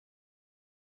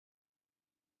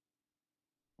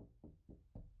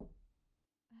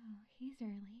tea's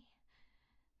early.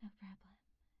 No problem.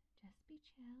 Just be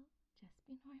chill. Just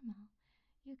be normal.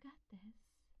 You got this.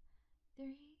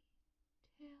 3,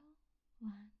 2,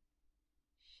 1.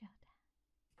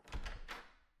 Showtime.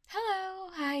 Hello.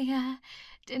 I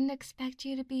didn't expect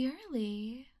you to be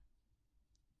early.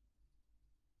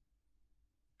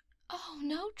 Oh,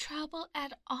 no trouble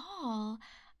at all.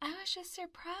 I was just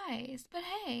surprised. But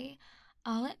hey,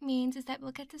 all it means is that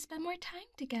we'll get to spend more time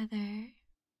together.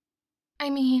 I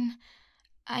mean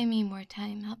more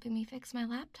time helping me fix my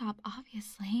laptop,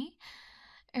 obviously.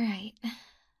 Right.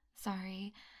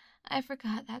 Sorry. I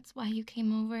forgot that's why you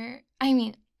came over. I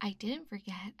mean, I didn't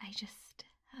forget. I just,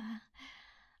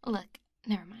 look,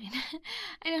 never mind.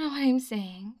 I don't know what I'm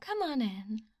saying. Come on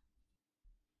in.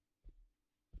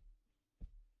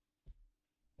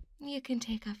 You can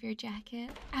take off your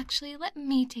jacket. Actually, let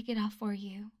me take it off for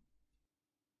you.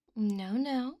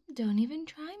 No, don't even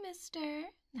try, mister.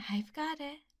 I've got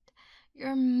it.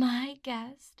 You're my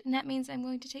guest, and that means I'm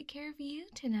going to take care of you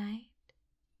tonight.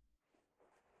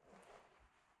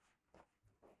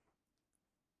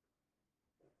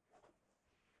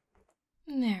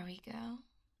 There we go.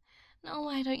 Now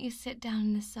why don't you sit down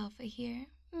on the sofa here?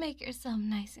 Make yourself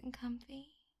nice and comfy.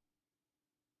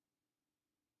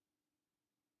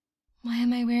 Why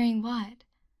am I wearing what?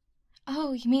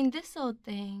 Oh, you mean this old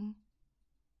thing?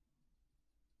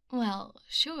 Well,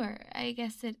 sure, I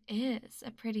guess it is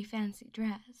a pretty fancy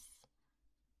dress.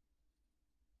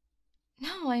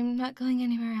 No, I'm not going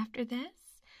anywhere after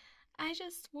this. I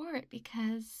just wore it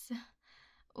because,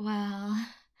 well,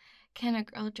 can a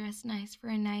girl dress nice for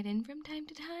a night in from time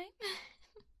to time?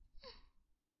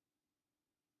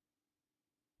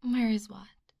 Where is what?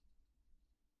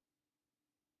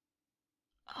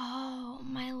 Oh,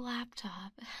 my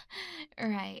laptop.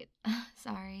 Right.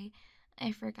 Sorry.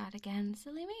 I forgot again.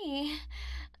 Silly me.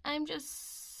 I'm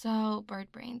just so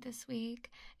bird-brained this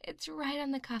week. It's right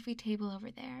on the coffee table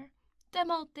over there. Dumb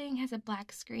old thing has a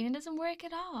black screen and doesn't work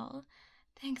at all.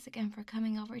 Thanks again for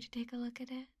coming over to take a look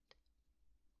at it.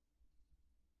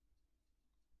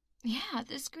 Yeah,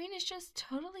 the screen is just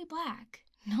totally black.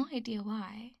 No idea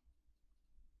why.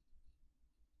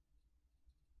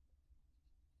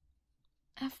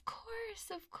 Of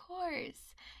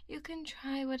course. You can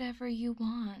try whatever you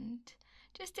want.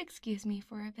 Just excuse me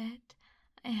for a bit.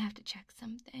 I have to check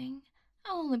something.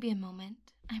 I'll only be a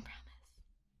moment, I promise.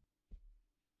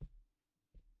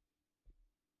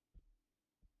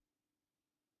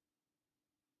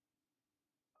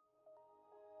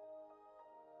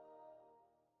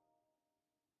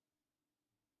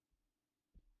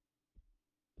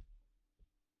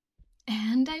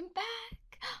 And I'm back.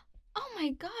 Oh my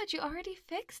god, you already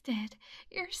fixed it.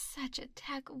 You're such a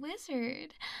tech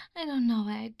wizard. I don't know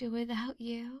what I'd do without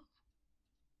you.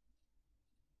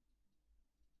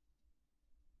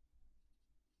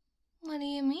 What do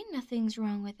you mean nothing's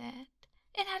wrong with it?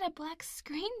 It had a black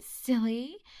screen,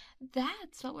 silly.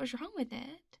 That's what was wrong with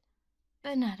it.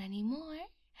 But not anymore.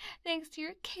 Thanks to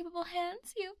your capable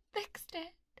hands, you fixed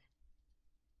it.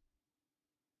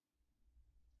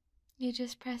 You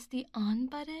just pressed the on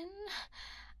button?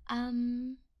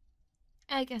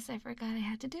 I guess I forgot I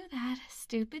had to do that.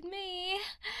 Stupid me.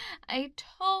 I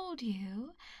told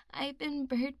you. I've been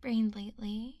bird-brained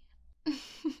lately.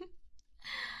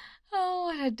 Oh,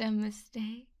 what a dumb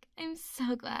mistake. I'm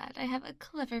so glad I have a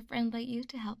clever friend like you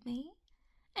to help me.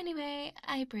 Anyway,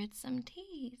 I brewed some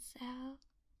tea, so...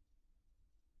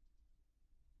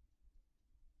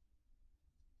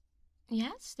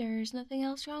 Yes, there's nothing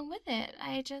else wrong with it.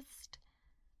 I just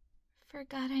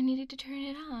forgot I needed to turn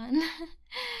it on.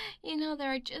 You know,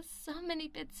 there are just so many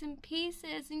bits and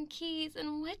pieces and keys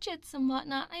and widgets and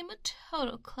whatnot. I'm a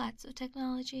total klutz with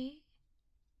technology.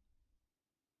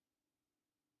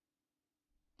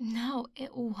 No,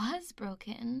 it was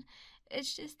broken.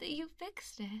 It's just that you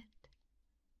fixed it.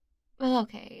 Well,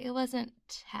 okay, it wasn't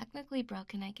technically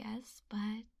broken, I guess,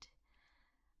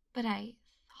 but I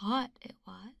thought it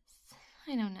was.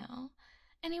 I don't know.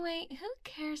 Anyway, who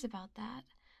cares about that?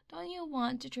 Don't you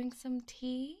want to drink some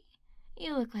tea?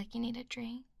 You look like you need a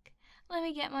drink. Let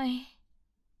me get my...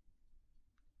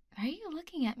 Why are you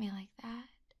looking at me like that?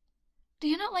 Do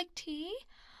you not like tea?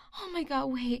 Oh my god,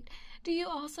 wait. Do you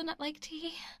also not like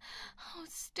tea? Oh,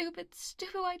 stupid,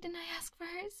 why didn't I ask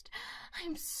first?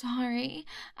 I'm sorry.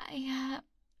 I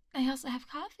also have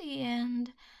coffee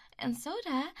and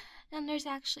soda, and there's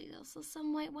actually also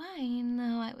some white wine,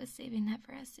 though I was saving that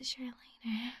for us to share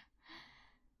later.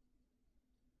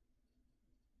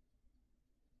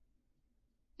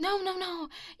 No,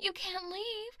 you can't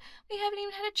leave. We haven't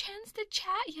even had a chance to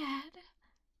chat yet.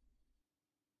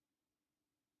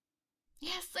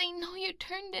 Yes, I know you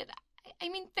turned it. I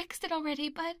mean, fixed it already,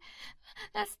 but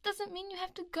that doesn't mean you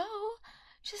have to go.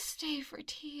 Just stay for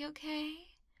tea, okay?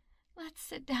 Let's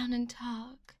sit down and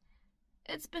talk.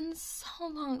 It's been so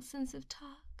long since we've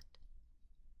talked.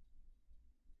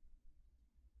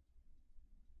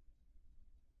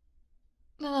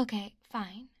 Well, okay,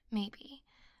 fine, maybe.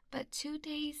 But 2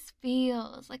 days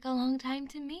feels like a long time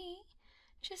to me.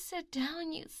 Just sit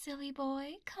down, you silly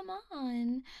boy. Come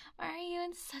on. Why are you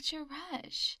in such a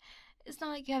rush? It's not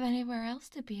like you have anywhere else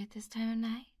to be at this time of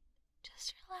night.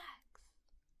 Just relax.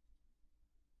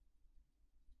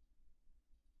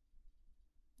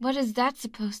 What is that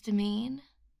supposed to mean?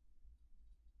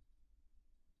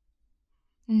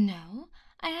 No,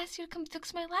 I asked you to come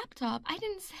fix my laptop. I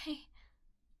didn't say...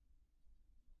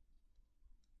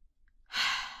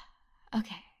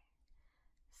 Okay.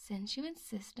 Since you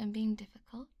insist on being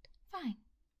difficult, fine.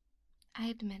 I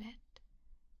admit it.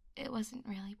 It wasn't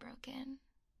really broken.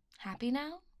 Happy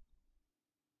now?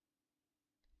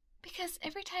 Because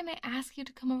every time I ask you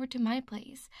to come over to my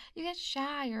place, you get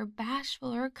shy or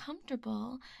bashful or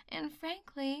uncomfortable, and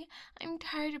frankly, I'm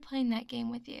tired of playing that game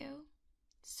with you.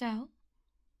 So,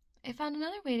 I found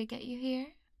another way to get you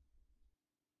here.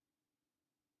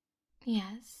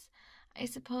 Yes, I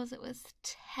suppose it was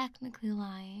technically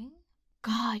lying.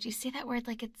 God, you say that word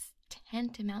like it's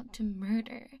tantamount to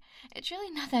murder. It's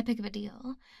really not that big of a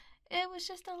deal. It was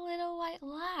just a little white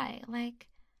lie, like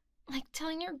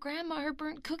telling your grandma her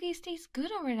burnt cookies taste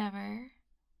good or whatever.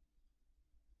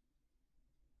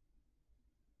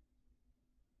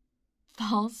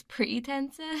 False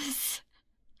pretenses?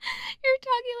 You're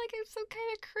talking like I'm some kind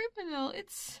of criminal.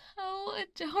 It's so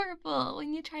adorable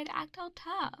when you try to act all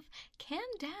tough. Calm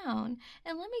down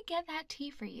and let me get that tea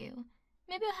for you.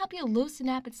 Maybe I'll help you loosen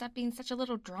up and stop being such a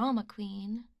little drama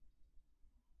queen.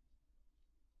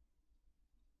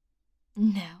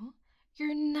 No,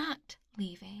 you're not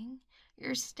leaving.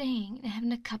 You're staying and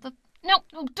having a cup of... No,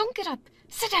 don't get up.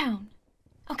 Sit down.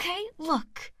 Okay?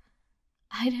 Look,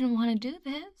 I didn't want to do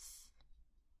this.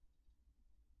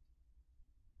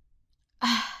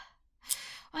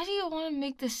 Why do you want to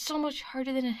make this so much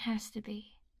harder than it has to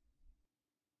be?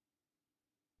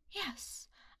 Yes,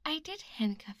 I did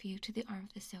handcuff you to the arm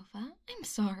of the sofa. I'm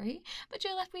sorry, but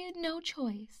you left me with no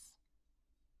choice.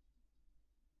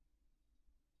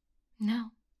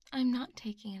 No, I'm not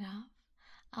taking it off.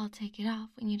 I'll take it off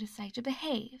when you decide to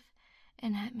behave.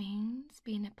 And that means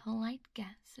being a polite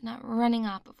guest and not running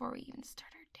off before we even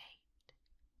start our date.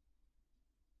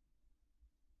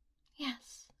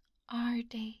 Yes, our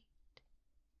date.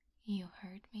 You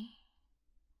heard me.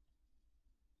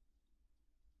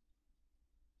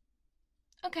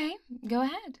 Okay, go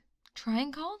ahead. Try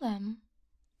and call them.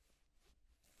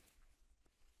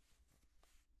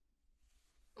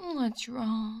 What's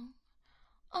wrong?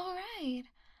 All right.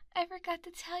 I forgot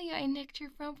to tell you I nicked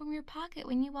your phone from your pocket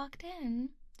when you walked in.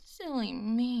 Silly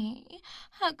me.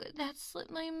 How could that slip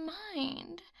my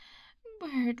mind?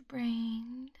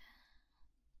 Bird-brained.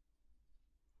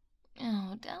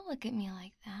 Oh, don't look at me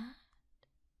like that.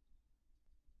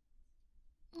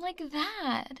 Like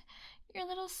that. Your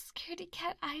little scaredy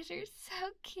cat eyes are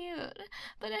so cute.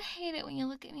 But I hate it when you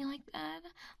look at me like that.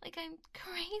 Like I'm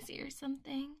crazy or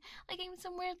something. Like I'm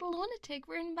some weird lunatic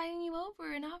for inviting you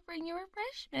over and offering you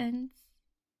refreshments.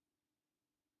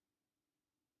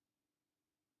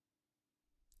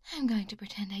 I'm going to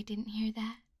pretend I didn't hear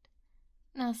that.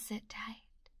 Now sit tight.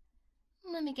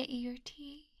 Let me get you your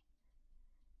tea.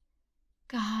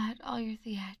 God, all your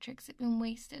theatrics have been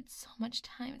wasted. So much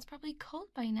time. It's probably cold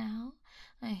by now.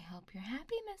 I hope you're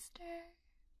happy, mister.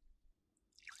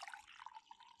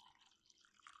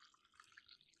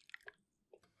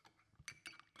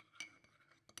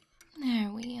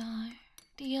 There we are.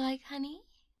 Do you like honey?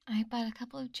 I bought a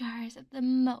couple of jars of the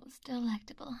most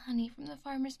delectable honey from the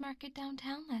farmer's market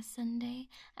downtown last Sunday.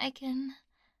 I can...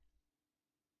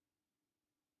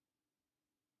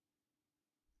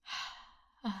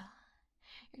 Oh,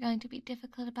 you're going to be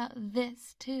difficult about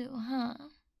this, too, huh?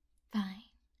 Fine.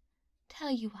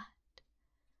 Tell you what.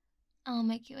 I'll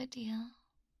make you a deal.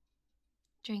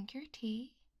 Drink your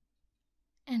tea,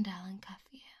 and I'll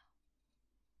uncuff you.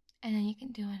 And then you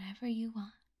can do whatever you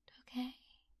want, okay?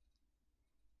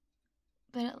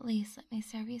 But at least let me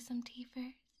serve you some tea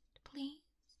first, please.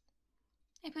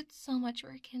 I put so much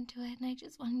work into it, and I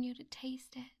just wanted you to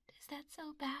taste it. Is that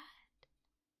so bad?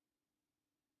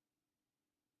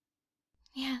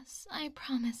 Yes, I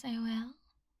promise I will.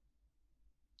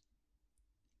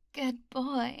 Good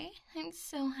boy. I'm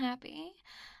so happy.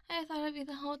 I thought of you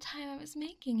the whole time I was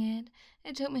making it.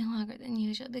 It took me longer than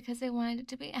usual because I wanted it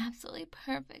to be absolutely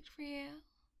perfect for you.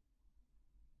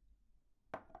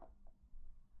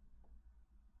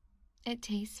 It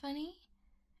tastes funny?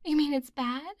 You mean it's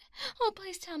bad? Oh,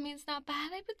 please tell me it's not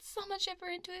bad. I put so much effort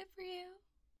into it for you.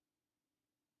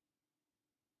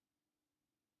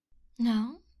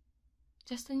 No?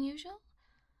 Just unusual?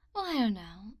 Well, I don't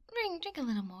know. Drink a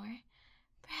little more.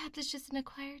 Perhaps it's just an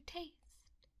acquired taste.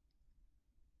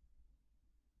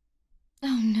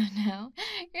 Oh, no.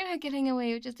 You're not getting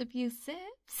away with just a few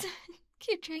sips.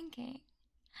 Keep drinking.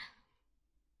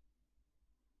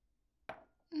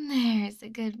 There's a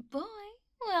good boy.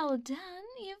 Well done.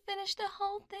 You finished the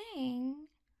whole thing.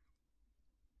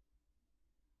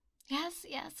 Yes,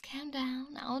 calm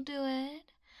down. I'll do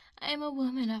it. I am a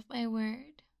woman of my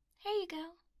word. Here you go.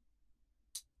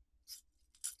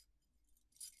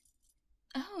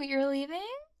 Oh, you're leaving?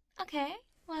 Okay,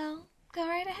 well, go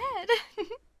right ahead.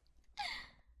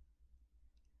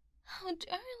 Oh,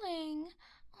 darling,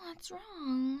 what's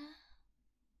wrong?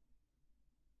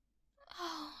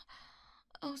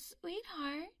 Oh,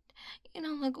 sweetheart, you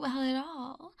don't look well at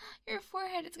all. Your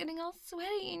forehead is getting all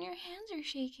sweaty and your hands are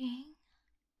shaking.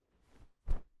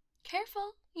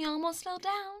 Careful, you almost fell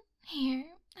down. Here,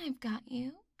 I've got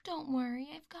you. Don't worry,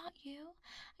 I've got you.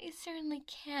 I certainly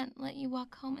can't let you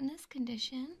walk home in this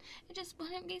condition. It just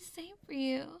wouldn't be safe for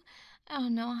you. I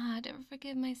don't know how I'd ever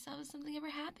forgive myself if something ever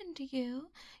happened to you.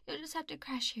 You'll just have to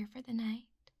crash here for the night.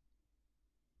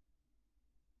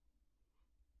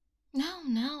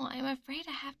 No, I'm afraid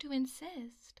I have to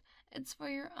insist. It's for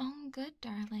your own good,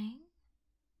 darling.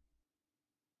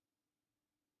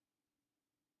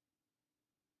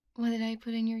 What did I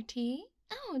put in your tea?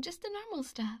 Oh, just the normal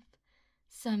stuff.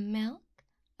 Some milk,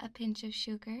 a pinch of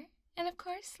sugar, and of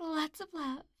course, lots of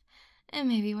love. And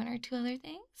maybe one or two other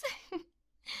things.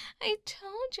 I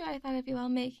told you I thought of you while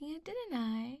making it, didn't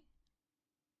I?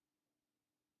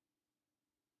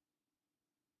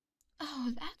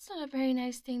 Oh, that's not a very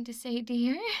nice thing to say,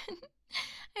 dear.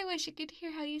 I wish you could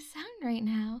hear how you sound right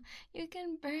now. You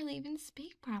can barely even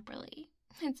speak properly.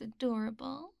 It's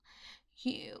adorable.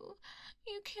 You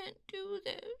can't do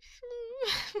this.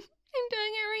 I'm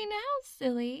doing it right now,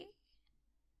 silly.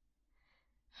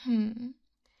 Maybe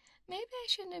I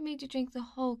shouldn't have made you drink the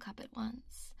whole cup at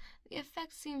once. The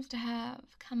effect seems to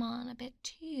have come on a bit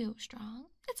too strong.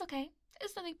 It's okay.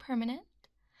 It's nothing permanent.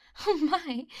 Oh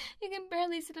my, you can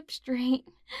barely sit up straight.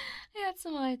 I had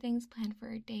some other things planned for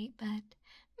our date, but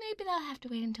maybe that'll have to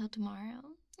wait until tomorrow.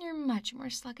 You're much more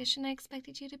sluggish than I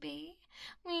expected you to be.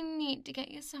 We need to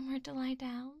get you somewhere to lie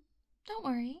down. Don't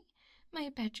worry, my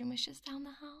bedroom is just down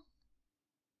the hall.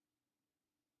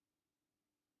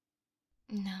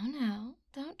 No,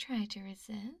 don't try to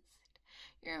resist.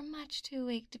 You're much too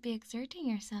weak to be exerting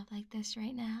yourself like this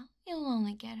right now. You'll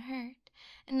only get hurt,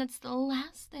 and that's the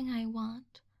last thing I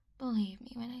want. Believe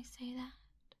me when I say that.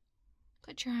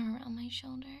 Put your arm around my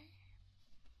shoulder.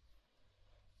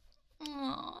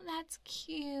 Oh, that's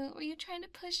cute. Were you trying to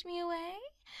push me away?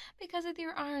 Because with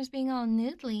your arms being all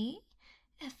noodly,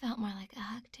 it felt more like a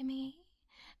hug to me.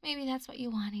 Maybe that's what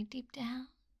you wanted deep down,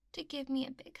 to give me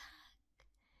a big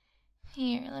hug.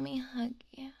 Here, let me hug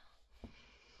you.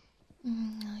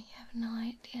 You have no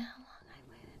idea how long I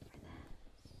waited for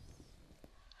this.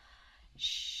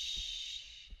 Shh.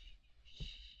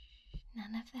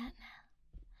 None of that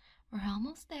now. We're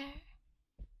almost there.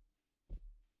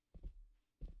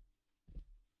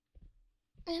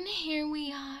 And here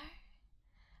we are.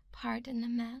 Pardon the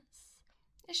mess.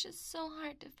 It's just so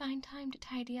hard to find time to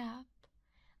tidy up.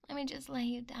 Let me just lay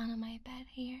you down on my bed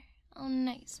here, all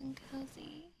nice and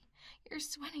cozy. You're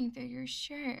sweating through your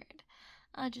shirt.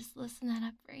 I'll just loosen that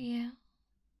up for you.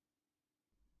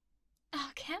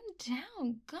 Oh, calm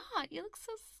down. God, you look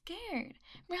so scared.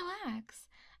 Relax.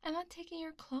 I'm not taking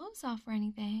your clothes off or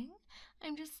anything.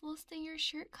 I'm just loosening your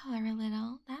shirt collar a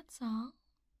little, that's all.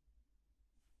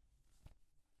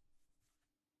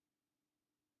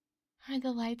 Are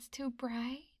the lights too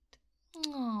bright?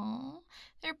 Oh,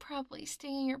 they're probably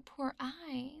stinging your poor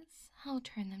eyes. I'll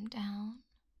turn them down.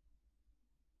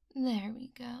 There we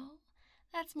go.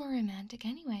 That's more romantic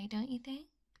anyway, don't you think?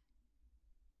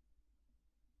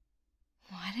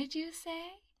 What did you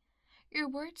say? Your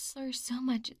words slur so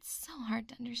much it's so hard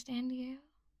to understand you.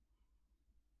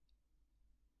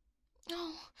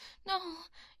 Oh, no,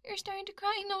 you're starting to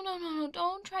cry. No,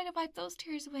 don't try to wipe those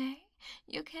tears away.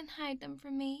 You can't hide them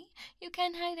from me. You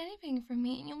can't hide anything from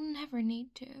me, and you'll never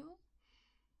need to.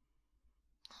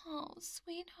 Oh,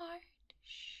 sweetheart.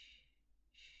 Shh.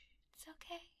 It's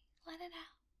okay. Let it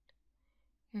out.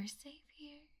 You're safe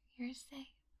here. You're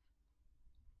safe.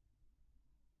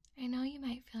 I know you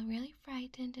might feel really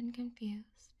frightened and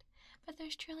confused, but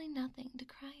there's truly nothing to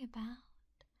cry about.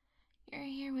 You're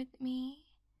here with me.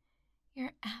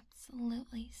 You're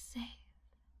absolutely safe.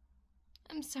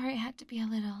 I'm sorry I had to be a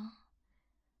little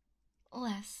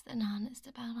less than honest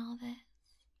about all this.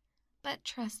 But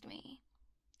trust me,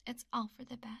 it's all for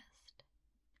the best.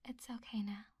 It's okay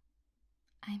now.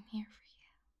 I'm here for you.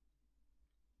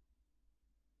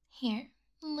 Here,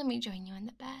 let me join you in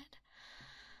the bed.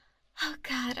 Oh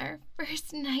God, our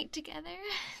first night together.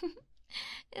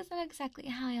 Isn't exactly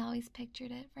how I always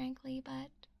pictured it, frankly,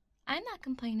 but I'm not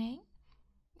complaining.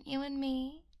 You and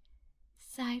me,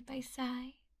 side by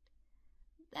side.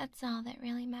 That's all that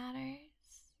really matters.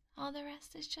 All the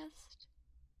rest is just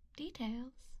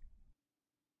details.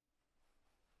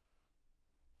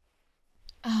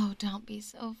 Oh, don't be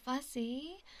so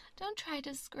fussy. Don't try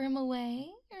to squirm away.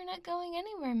 You're not going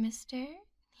anywhere, mister.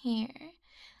 Here,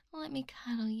 let me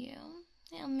cuddle you.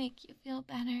 It'll make you feel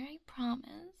better, I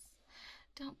promise.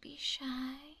 Don't be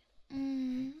shy.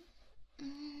 There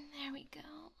we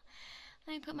go.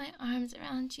 Let me put my arms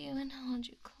around you and hold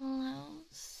you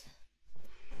close.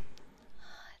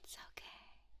 Oh, it's okay.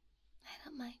 I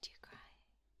don't mind you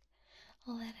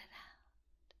crying. Let it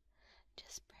out.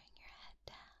 Just bring your head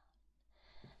down.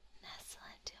 Nestle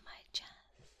into my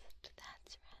chest.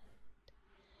 That's right.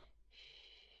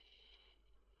 Shh.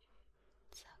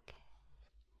 It's okay.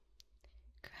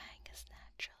 Crying is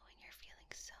natural when you're feeling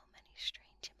so many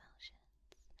strange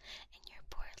emotions, and your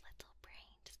poor little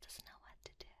brain just doesn't know what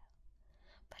to do.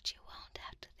 But you won't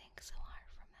have to think so hard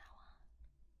from now on.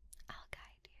 I'll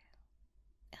guide you.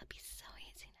 It'll be so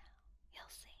easy now.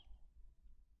 You'll see.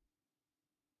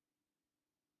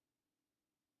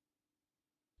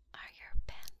 Are your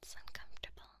pants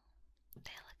uncomfortable?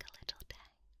 They look a little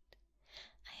tight.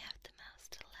 I have the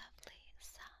most lovely,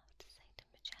 soft satin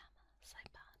pajamas I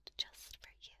bought just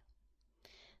for you.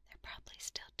 They're probably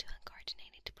still too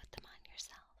uncoordinated to put them on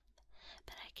yourself,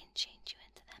 but I can change you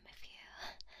into them if you...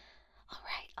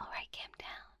 Alright, calm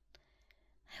down.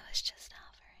 I was just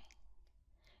offering.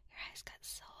 Your eyes got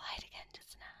so wide again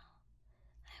just now.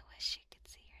 I wish you could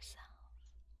see yourself.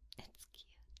 It's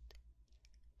cute.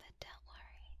 But don't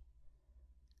worry.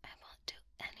 I won't do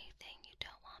anything you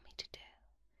don't want me to do.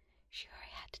 Sure,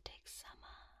 I had to take some,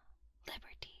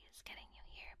 liberties getting you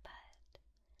here, but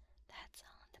that's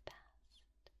all in the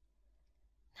past.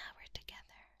 Now we're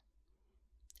together,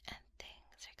 and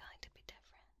things are going to be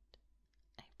different.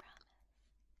 I promise.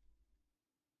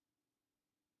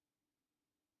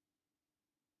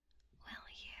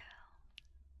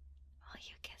 Will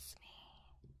you kiss me?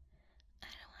 I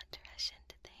don't want to rush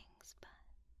into things,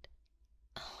 but...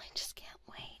 Oh, I just can't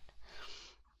wait.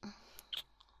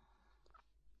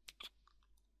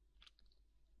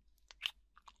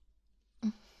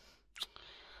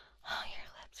 Oh, your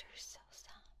lips are so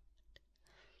soft.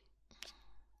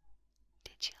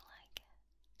 Did you like it?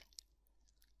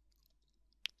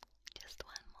 Just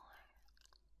one more.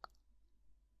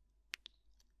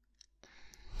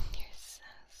 You're so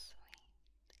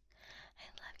sweet. I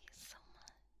love you so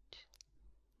much.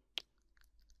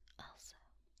 Also,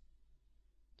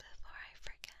 before I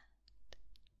forget,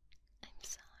 I'm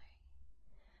sorry,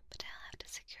 but I'll have to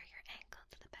secure your ankle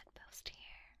to the bedpost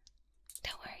here.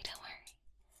 Don't worry.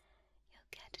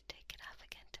 You'll get to take it off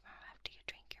again tomorrow after you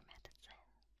drink your medicine.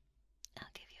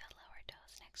 I'll give you a lower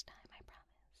dose next time, I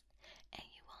promise. And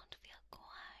you won't feel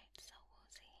quite so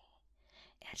woozy.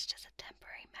 It's just a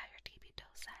temporary measure to